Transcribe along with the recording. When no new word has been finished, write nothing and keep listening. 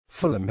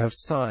Fulham have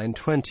signed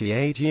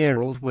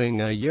 28-year-old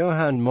winger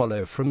Yohan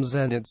Mollo from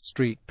Zenit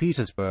St.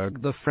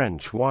 Petersburg. The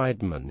French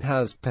wideman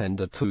has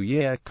penned a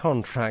 2-year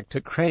contract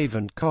at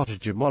Craven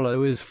Cottage.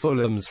 Mollo is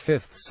Fulham's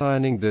fifth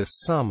signing this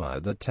summer,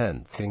 the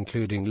 10th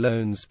including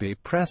loans.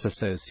 Press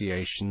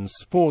Association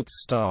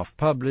sports staff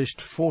published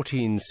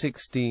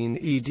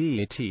 14/16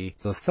 EDT,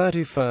 the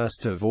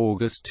 31st of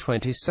August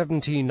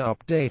 2017,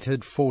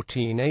 updated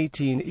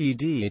 14/18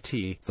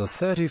 EDT, the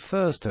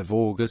 31st of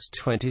August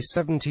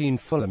 2017.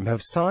 Fulham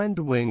have signed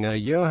winger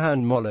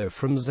Yohan Mollo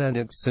from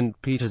Zenit St.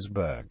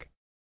 Petersburg.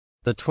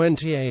 The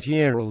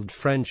 28-year-old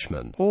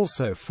Frenchman,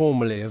 also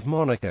formerly of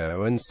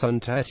Monaco and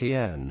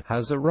Saint-Étienne,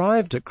 has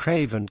arrived at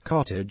Craven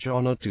Cottage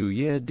on a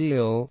 2-year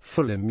deal.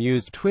 Fulham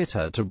used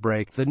Twitter to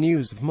break the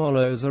news of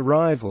Mollo's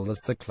arrival as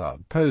the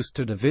club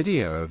posted a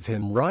video of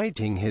him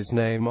writing his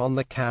name on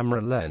the camera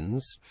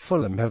lens.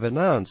 Fulham have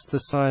announced the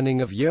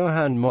signing of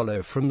Yohan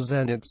Mollo from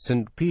Zenit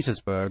St.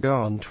 Petersburg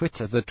on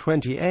Twitter. The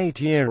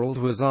 28-year-old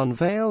was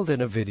unveiled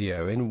in a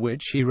video in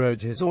which he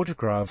wrote his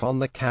autograph on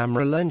the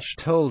camera lens.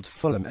 Told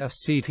Fulham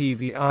FC TV,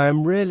 "I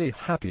am really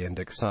happy and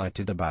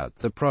excited about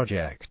the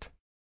project.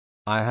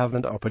 I have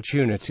an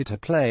opportunity to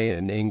play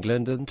in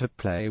England and to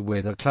play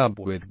with a club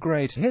with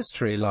great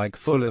history like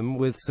Fulham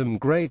with some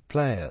great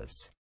players.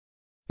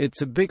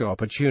 It's a big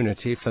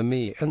opportunity for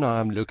me and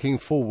I'm looking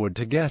forward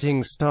to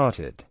getting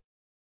started."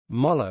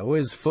 Mollo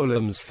is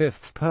Fulham's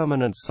fifth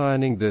permanent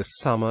signing this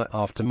summer,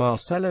 after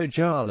Marcelo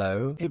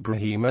Jallo,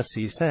 Ibrahima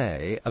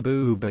Cissé,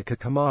 Abubakar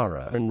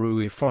Kamara and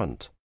Rui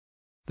Font.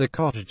 The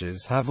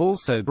Cottages have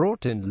also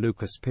brought in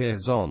Lucas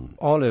Piazon,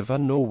 Oliver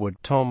Norwood,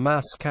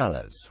 Thomas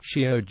Callas,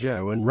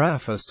 Shiojo and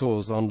Rafa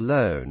Soares on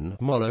loan.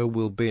 Mollo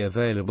will be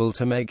available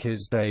to make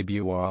his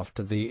debut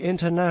after the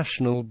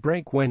international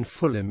break when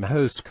Fulham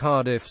host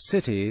Cardiff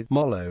City.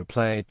 Mollo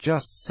played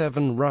just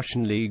 7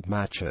 Russian league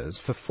matches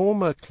for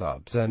former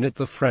club Zenit.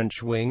 The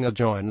French winger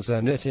joined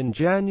Zenit in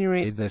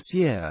January this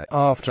year,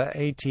 after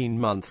 18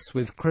 months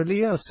with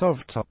Krylia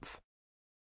Sovetov.